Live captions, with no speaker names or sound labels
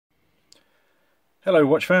Hello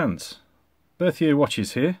watch fans, Berthier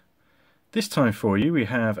Watches here. This time for you we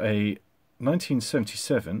have a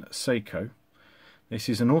 1977 Seiko. This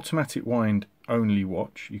is an automatic wind only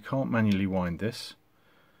watch. You can't manually wind this.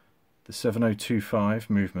 The 7025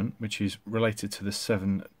 movement, which is related to the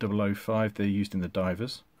 7005 they're used in the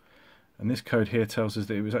divers. And this code here tells us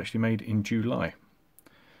that it was actually made in July.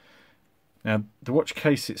 Now the watch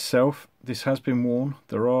case itself, this has been worn.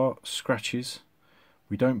 There are scratches.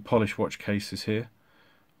 We don't polish watch cases here.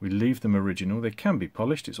 We leave them original. They can be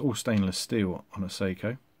polished. It's all stainless steel on a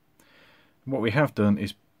Seiko. What we have done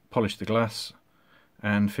is polish the glass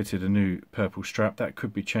and fitted a new purple strap. That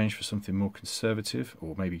could be changed for something more conservative,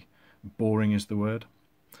 or maybe boring is the word.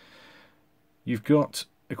 You've got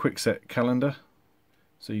a quick set calendar,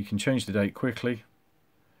 so you can change the date quickly.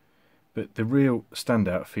 But the real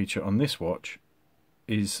standout feature on this watch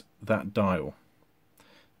is that dial.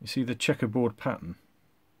 You see the checkerboard pattern?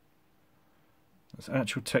 There's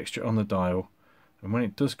actual texture on the dial, and when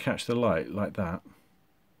it does catch the light like that,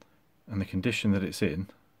 and the condition that it's in,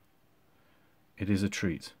 it is a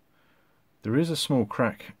treat. There is a small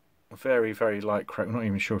crack, a very, very light crack, I'm not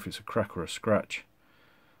even sure if it's a crack or a scratch,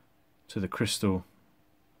 to the crystal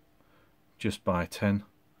just by 10.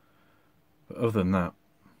 But other than that,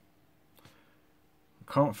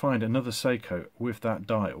 I can't find another Seiko with that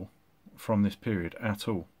dial from this period at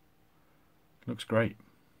all. Looks great.